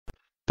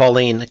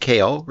Pauline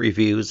Kael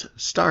reviews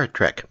Star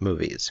Trek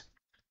movies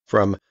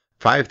from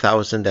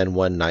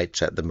 5001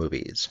 Nights at the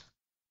Movies.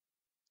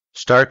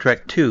 Star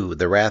Trek II: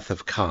 The Wrath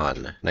of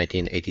Khan,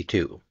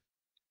 1982.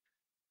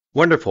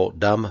 Wonderful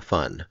dumb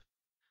fun.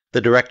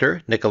 The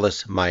director,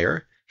 Nicholas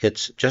Meyer,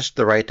 hits just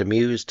the right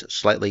amused,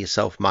 slightly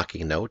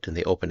self-mocking note in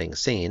the opening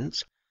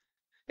scenes,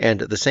 and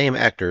the same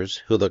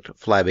actors who looked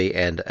flabby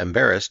and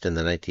embarrassed in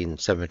the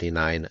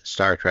 1979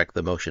 Star Trek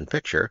the Motion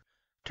Picture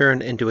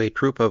turn into a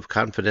troupe of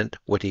confident,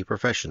 witty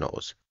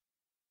professionals.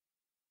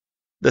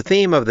 The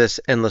theme of this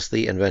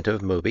endlessly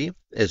inventive movie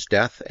is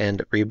death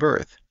and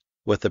rebirth,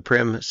 with the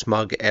prim,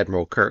 smug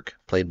Admiral Kirk,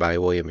 played by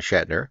William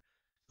Shatner,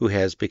 who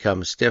has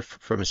become stiff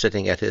from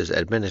sitting at his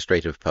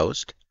administrative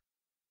post,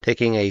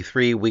 taking a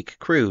 3-week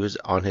cruise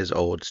on his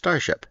old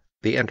starship,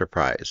 the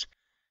Enterprise,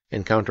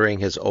 encountering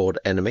his old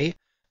enemy,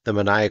 the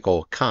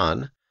maniacal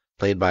Khan,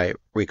 played by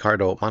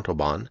Ricardo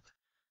Montalban,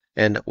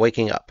 and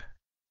waking up.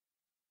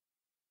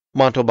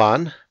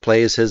 Montalban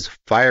plays his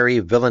fiery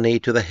villainy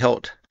to the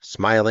hilt,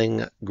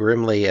 smiling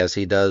grimly as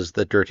he does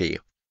the dirty.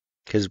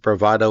 His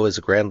bravado is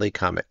grandly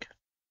comic.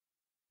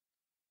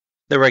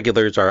 The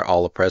regulars are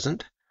all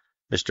present: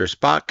 Mr.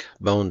 Spock,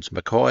 Bones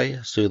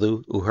McCoy,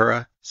 Sulu,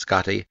 Uhura,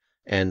 Scotty,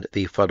 and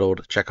the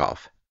fuddled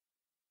Chekhov.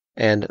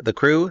 And the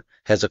crew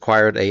has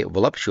acquired a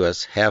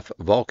voluptuous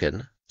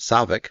half-Vulcan,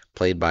 Savik,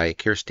 played by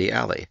Kirstie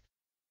Alley.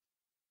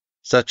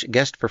 Such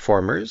guest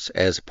performers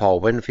as Paul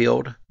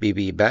Winfield,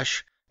 B.B.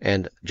 Besh,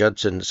 and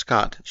Judson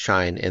Scott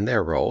shine in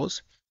their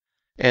roles,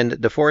 and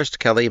DeForest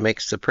Kelley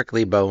makes the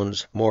prickly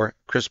Bones more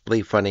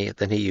crisply funny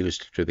than he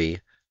used to be.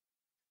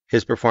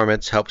 His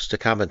performance helps to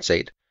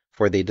compensate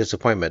for the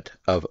disappointment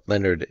of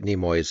Leonard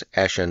Nimoy's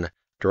ashen,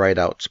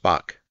 dried-out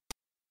Spock.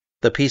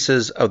 The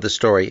pieces of the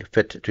story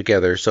fit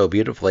together so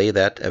beautifully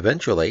that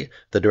eventually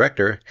the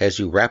director has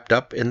you wrapped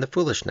up in the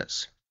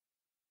foolishness.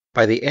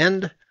 By the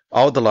end,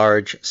 all the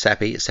large,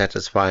 sappy,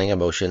 satisfying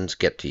emotions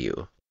get to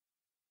you.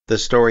 The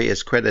story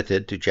is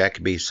credited to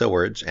Jack B.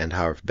 Sowards and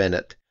Harve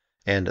Bennett,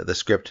 and the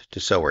script to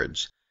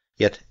Sowards,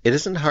 yet it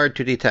isn't hard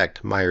to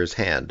detect Meyer's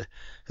hand,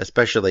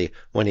 especially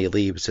when he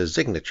leaves his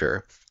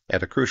signature.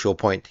 At a crucial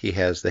point he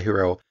has the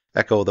hero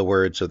echo the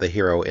words of the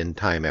hero in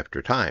Time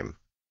After Time.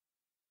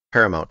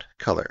 Paramount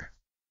Color.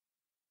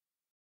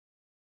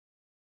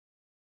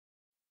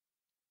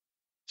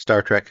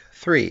 Star Trek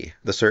III: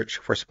 The Search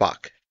for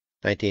Spock,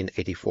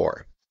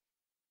 1984.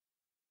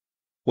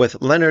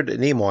 With Leonard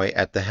Nimoy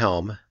at the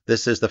helm,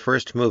 this is the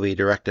first movie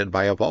directed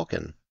by a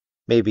Vulcan.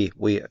 Maybe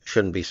we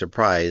shouldn't be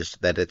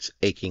surprised that it's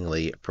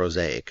achingly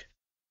prosaic.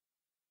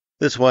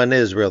 This one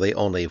is really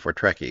only for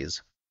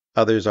Trekkies.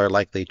 Others are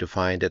likely to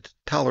find it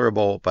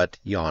tolerable but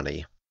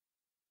yawny.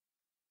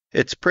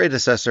 Its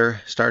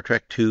predecessor, Star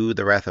Trek II: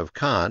 The Wrath of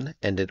Khan,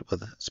 ended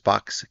with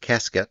Spock's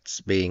caskets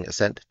being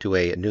sent to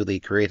a newly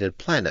created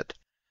planet,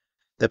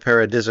 the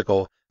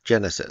paradisical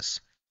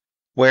Genesis,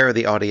 where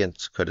the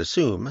audience could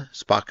assume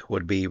Spock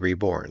would be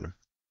reborn.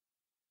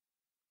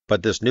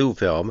 But this new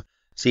film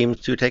seems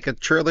to take a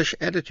churlish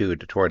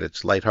attitude toward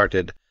its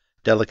light-hearted,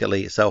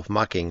 delicately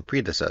self-mocking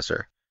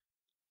predecessor.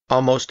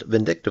 Almost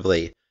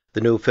vindictively,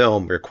 the new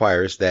film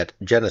requires that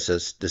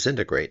Genesis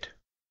disintegrate.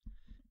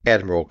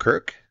 Admiral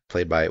Kirk,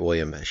 played by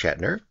William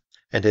Shatner,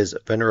 and his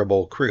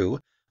venerable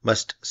crew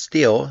must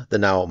steal the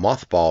now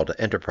mothballed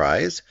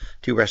Enterprise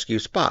to rescue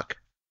Spock,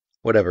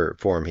 whatever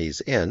form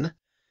he's in,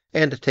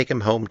 and take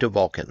him home to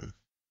Vulcan.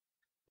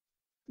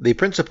 The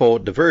principal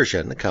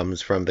diversion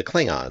comes from the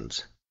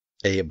Klingons,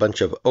 a bunch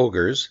of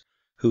ogres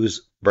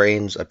whose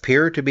brains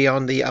appear to be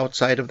on the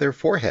outside of their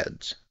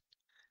foreheads,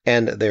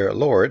 and their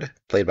lord,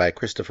 played by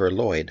Christopher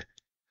Lloyd,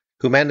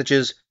 who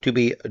manages to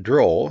be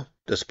droll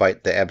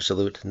despite the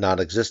absolute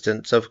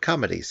non-existence of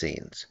comedy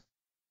scenes.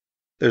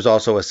 There's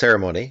also a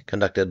ceremony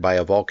conducted by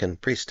a Vulcan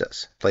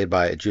priestess, played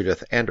by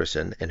Judith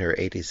Anderson in her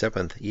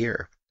 87th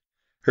year.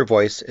 Her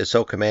voice is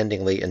so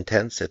commandingly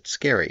intense it's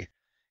scary,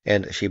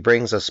 and she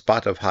brings a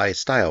spot of high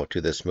style to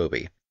this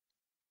movie.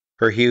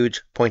 Her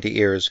huge, pointy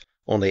ears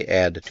only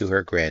add to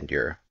her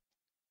grandeur.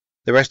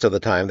 The rest of the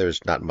time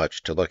there's not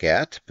much to look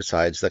at,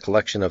 besides the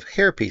collection of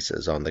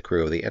hairpieces on the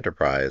crew of the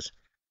Enterprise.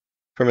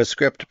 From a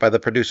script by the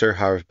producer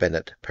Harve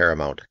Bennett,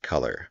 Paramount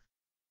Color.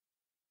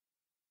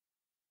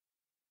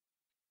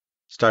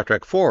 Star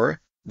Trek IV: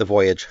 The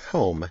Voyage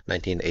Home,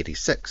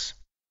 1986.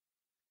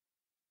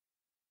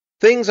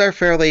 Things are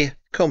fairly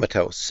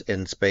comatose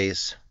in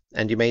space,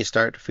 and you may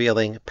start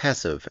feeling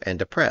passive and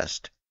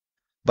depressed.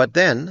 But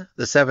then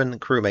the 7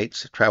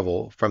 crewmates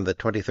travel from the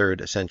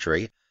 23rd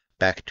century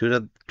back to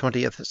the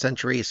 20th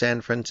century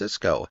San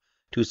Francisco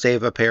to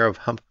save a pair of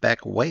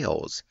humpback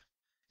whales,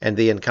 and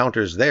the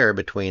encounters there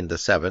between the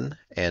 7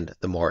 and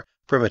the more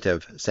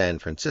primitive San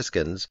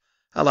Franciscans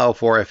allow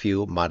for a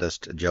few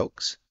modest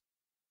jokes.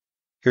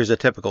 Here's a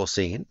typical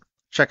scene.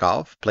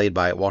 Chekhov, played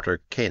by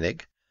Walter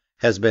Koenig,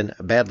 has been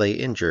badly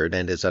injured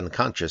and is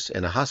unconscious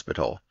in a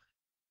hospital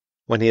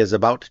when he is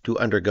about to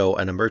undergo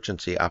an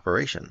emergency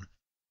operation.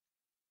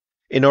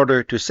 In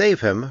order to save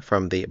him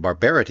from the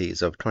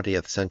barbarities of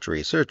 20th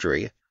century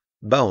surgery,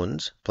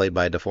 Bones, played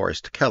by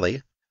DeForest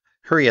Kelley,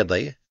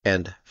 hurriedly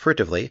and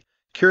furtively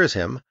cures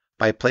him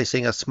by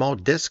placing a small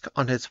disc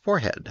on his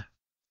forehead.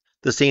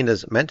 The scene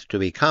is meant to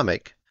be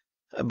comic,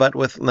 but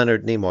with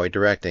Leonard Nimoy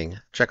directing,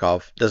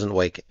 Chekhov doesn't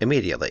wake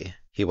immediately.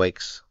 He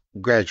wakes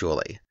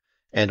gradually,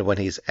 and when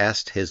he's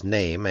asked his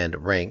name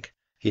and rank,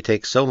 he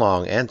takes so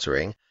long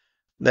answering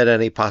that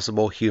any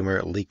possible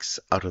humor leaks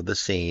out of the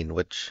scene,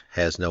 which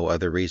has no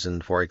other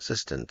reason for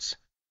existence.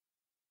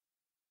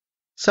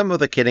 Some of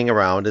the kidding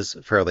around is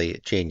fairly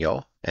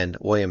genial, and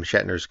William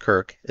Shatner's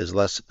Kirk is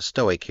less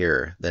stoic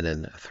here than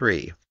in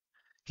 3.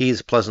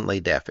 He's pleasantly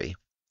daffy.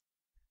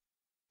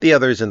 The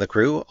others in the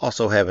crew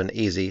also have an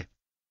easy,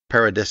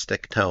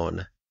 parodistic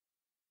tone,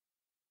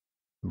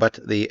 but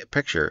the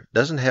picture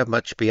doesn't have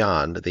much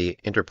beyond the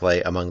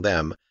interplay among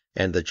them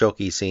and the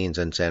jokey scenes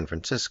in San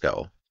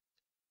Francisco.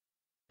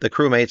 The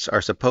crewmates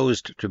are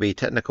supposed to be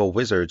technical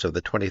wizards of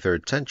the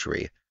 23rd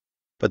century,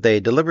 but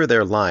they deliver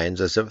their lines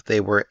as if they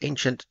were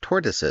ancient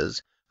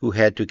tortoises who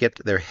had to get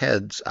their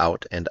heads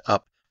out and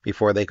up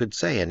before they could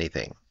say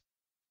anything.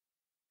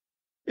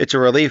 It's a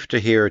relief to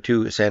hear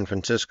two San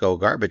Francisco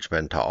garbage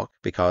men talk,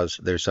 because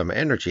there's some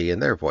energy in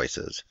their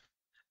voices.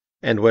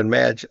 And when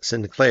Madge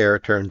Sinclair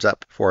turns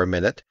up for a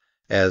minute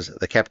as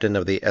the captain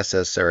of the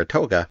SS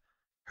Saratoga,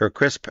 her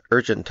crisp,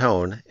 urgent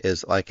tone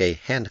is like a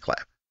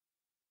handclap.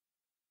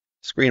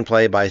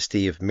 Screenplay by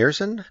Steve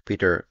Mearson,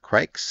 Peter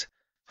Creix,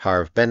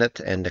 Harve Bennett,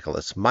 and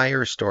Nicholas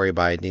Meyer. Story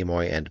by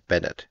Nimoy and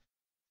Bennett.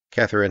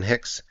 Catherine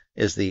Hicks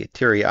is the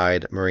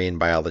teary-eyed marine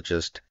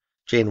biologist.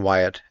 Jane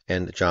Wyatt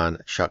and John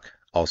Schuck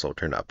also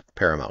turn up.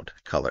 Paramount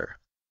Color.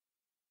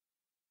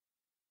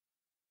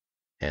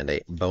 And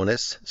a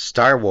bonus,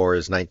 Star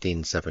Wars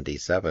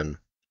 1977.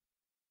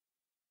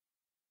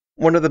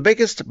 One of the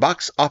biggest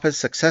box office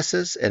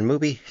successes in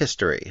movie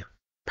history,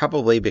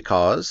 probably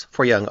because,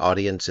 for young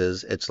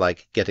audiences, it's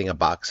like getting a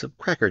box of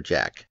Cracker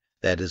Jack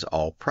that is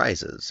all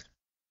prizes.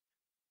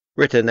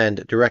 Written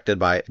and directed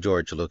by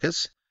George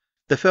Lucas,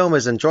 the film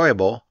is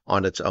enjoyable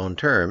on its own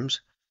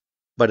terms,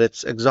 but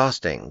it's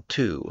exhausting,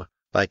 too,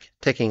 like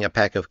taking a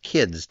pack of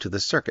kids to the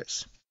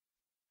circus.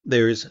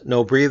 There's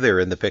no breather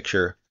in the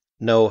picture,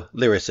 no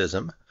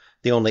lyricism.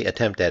 The only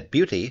attempt at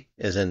beauty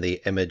is in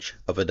the image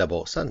of a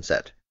double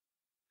sunset.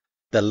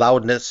 The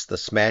loudness, the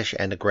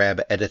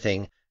smash-and-grab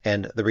editing,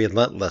 and the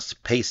relentless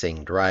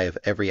pacing drive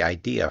every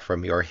idea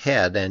from your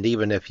head, and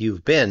even if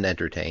you've been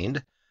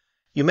entertained,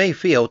 you may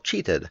feel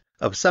cheated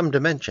of some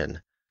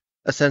dimension,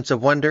 a sense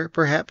of wonder,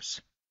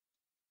 perhaps.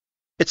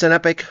 It's an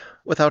epic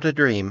without a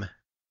dream.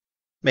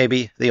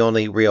 Maybe the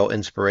only real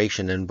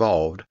inspiration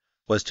involved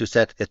was to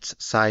set its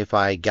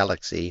sci-fi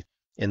galaxy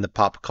in the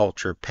pop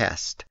culture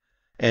past,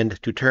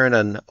 and to turn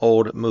an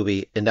old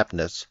movie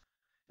ineptness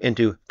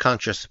into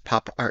conscious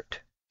pop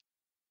art.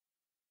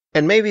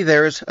 And maybe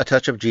there's a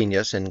touch of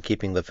genius in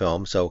keeping the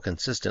film so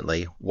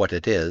consistently what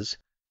it is,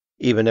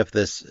 even if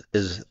this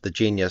is the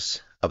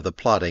genius of the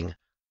plotting.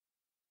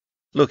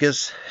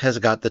 Lucas has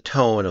got the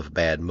tone of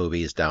bad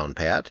movies down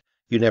pat.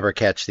 You never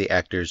catch the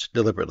actors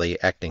deliberately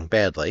acting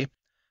badly.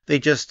 They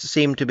just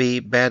seem to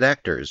be bad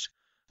actors,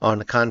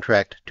 on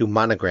contract to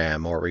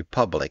Monogram or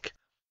Republic,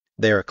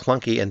 their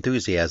clunky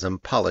enthusiasm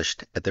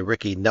polished at the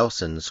Ricky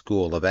Nelson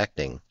School of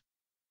Acting.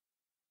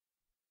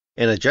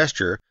 In a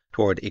gesture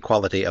toward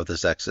equality of the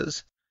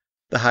sexes,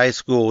 the high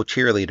school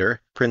cheerleader,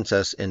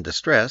 Princess in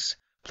Distress,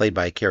 played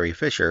by Carrie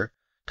Fisher,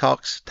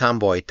 talks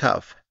tomboy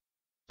tough,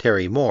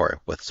 Terry Moore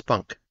with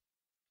spunk.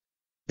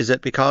 Is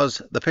it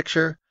because the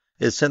picture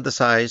is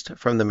synthesized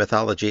from the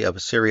mythology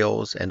of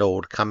serials and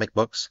old comic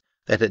books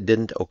that it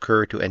didn't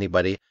occur to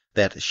anybody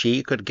that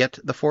she could get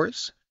the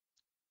Force?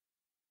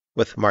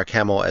 With Mark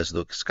Hamill as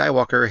Luke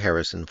Skywalker,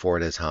 Harrison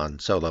Ford as Han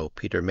Solo,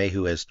 Peter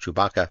Mayhew as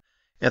Chewbacca,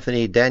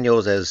 Anthony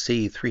Daniels as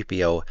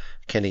C-3PO,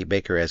 Kenny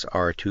Baker as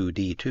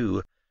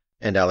R2-D2,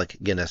 and Alec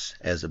Guinness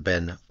as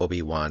Ben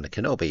Obi-Wan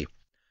Kenobi,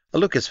 a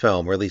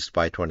Lucasfilm released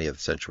by 20th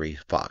Century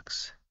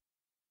Fox.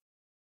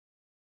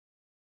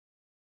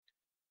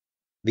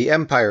 The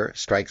Empire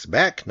Strikes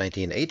Back,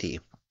 1980.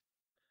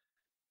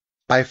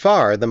 By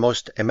far the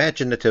most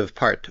imaginative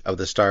part of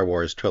the Star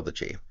Wars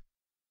trilogy.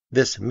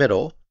 This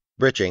middle,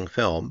 bridging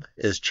film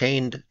is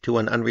chained to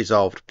an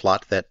unresolved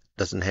plot that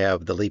doesn't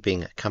have the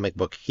leaping comic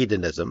book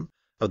hedonism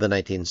of the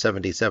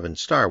 1977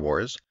 Star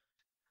Wars,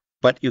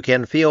 but you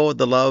can feel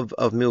the love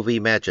of movie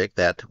magic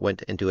that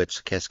went into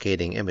its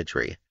cascading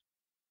imagery.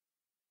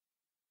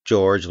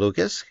 George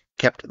Lucas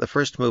kept the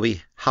first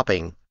movie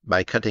hopping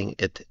by cutting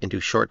it into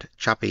short,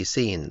 choppy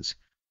scenes.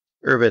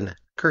 Irvin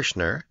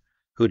Kershner,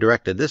 who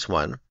directed this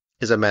one,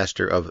 is a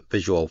master of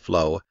visual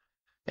flow,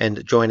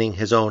 and joining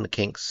his own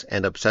kinks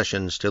and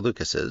obsessions to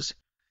Lucas's,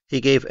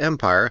 he gave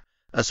Empire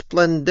a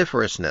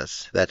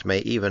splendiferousness that may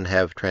even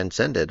have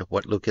transcended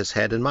what Lucas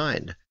had in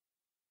mind.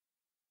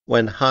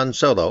 When Han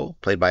Solo,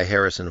 played by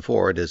Harrison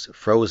Ford, is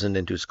frozen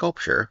into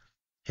sculpture,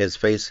 his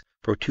face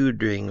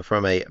protruding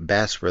from a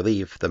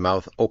bas-relief, the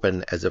mouth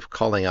open as if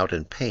calling out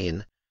in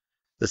pain,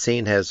 the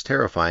scene has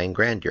terrifying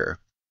grandeur.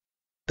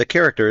 The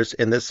characters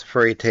in this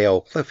fairy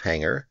tale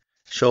cliffhanger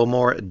show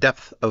more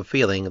depth of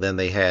feeling than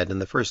they had in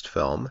the first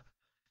film,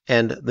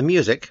 And the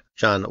music,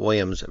 John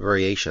Williams'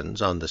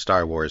 variations on the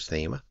Star Wars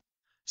theme,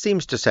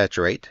 seems to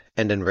saturate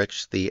and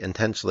enrich the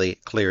intensely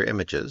clear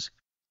images.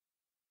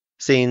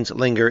 Scenes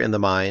linger in the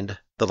mind,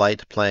 the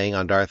light playing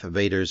on Darth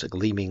Vader's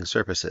gleaming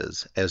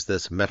surfaces as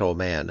this metal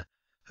man,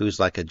 who's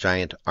like a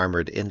giant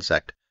armored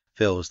insect,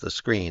 fills the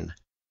screen.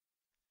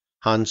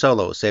 Han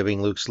Solo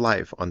saving Luke's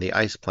life on the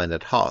ice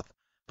planet Hoth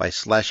by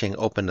slashing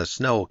open a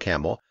snow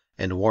camel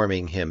and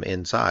warming him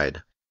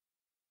inside.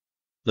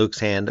 Luke's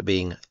hand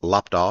being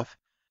lopped off,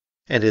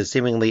 and his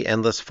seemingly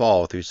endless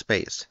fall through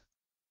space.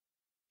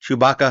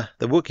 Chewbacca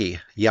the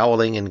Wookiee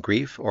yowling in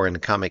grief or in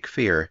comic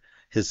fear,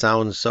 his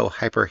sounds so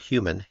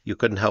hyperhuman you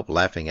couldn't help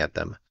laughing at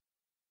them.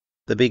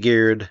 The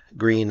big-eared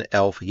green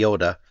elf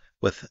Yoda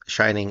with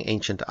shining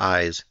ancient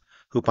eyes,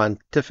 who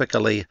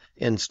pontifically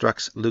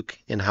instructs Luke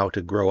in how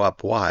to grow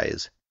up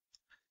wise.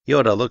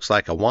 Yoda looks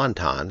like a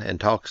wonton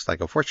and talks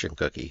like a fortune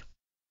cookie.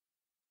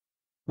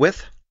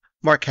 With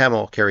Mark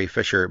Hamill, Carrie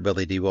Fisher,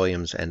 Billy D.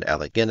 Williams, and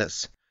Alec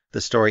Guinness.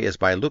 The story is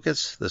by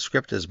Lucas, the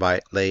script is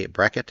by Leigh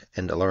Brackett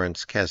and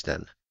Lawrence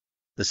Kasdan.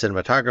 The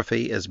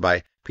cinematography is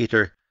by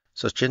Peter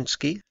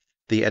Sochinski.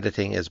 The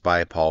editing is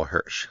by Paul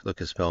Hirsch.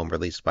 Lucasfilm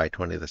released by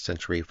 20th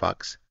Century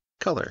Fox.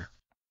 Color.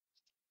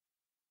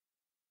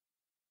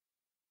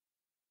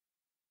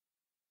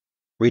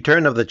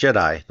 Return of the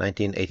Jedi,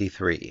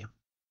 1983.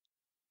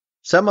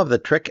 Some of the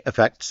trick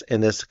effects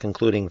in this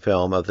concluding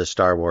film of the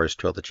Star Wars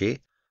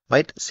trilogy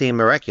might seem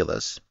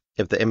miraculous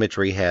if the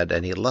imagery had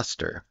any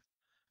luster,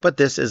 but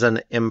this is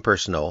an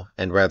impersonal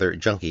and rather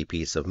junky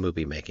piece of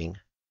movie-making.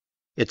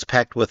 It's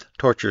packed with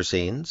torture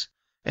scenes,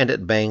 and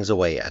it bangs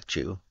away at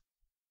you.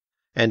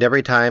 And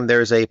every time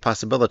there's a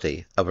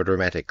possibility of a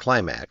dramatic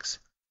climax,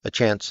 a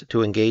chance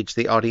to engage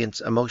the audience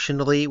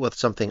emotionally with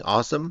something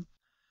awesome,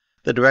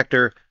 the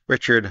director,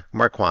 Richard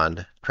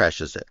Marquand,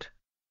 trashes it.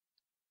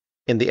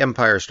 In The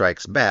Empire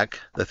Strikes Back,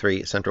 the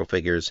three central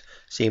figures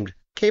seemed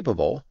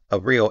capable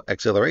of real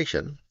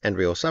exhilaration and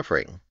real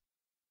suffering.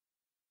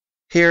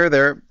 Here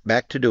they're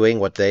back to doing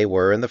what they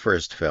were in the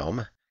first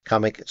film,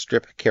 comic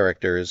strip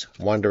characters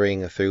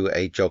wandering through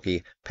a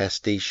jokey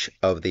pastiche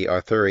of the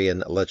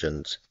Arthurian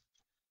legends.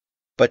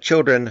 But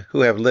children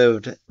who have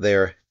lived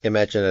their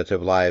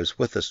imaginative lives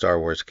with the Star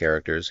Wars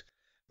characters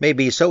may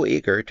be so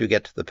eager to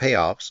get the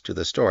payoffs to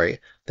the story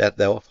that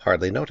they'll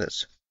hardly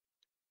notice.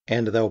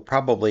 And they'll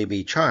probably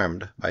be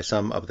charmed by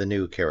some of the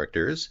new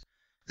characters,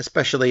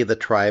 especially the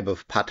tribe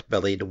of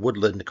pot-bellied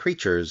woodland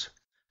creatures,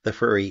 the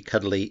furry,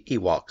 cuddly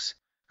Ewoks,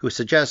 who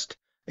suggest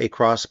a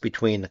cross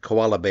between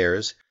koala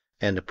bears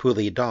and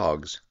poolie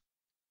dogs.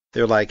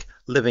 They're like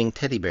living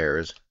teddy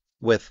bears,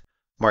 with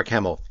Mark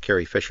Hamill,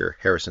 Carrie Fisher,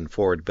 Harrison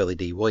Ford, Billy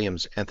D.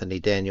 Williams, Anthony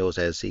Daniels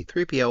as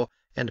C-3PO,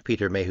 and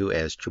Peter Mayhew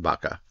as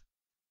Chewbacca.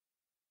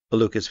 A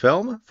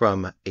Lucasfilm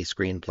from a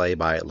screenplay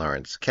by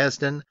Lawrence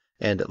Kasdan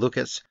and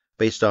Lucas,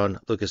 based on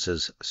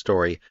Lucas's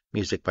story,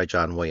 music by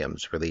John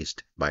Williams,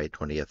 released by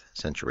 20th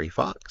Century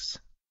Fox.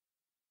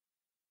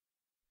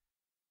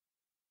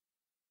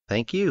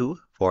 Thank you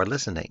for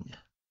listening.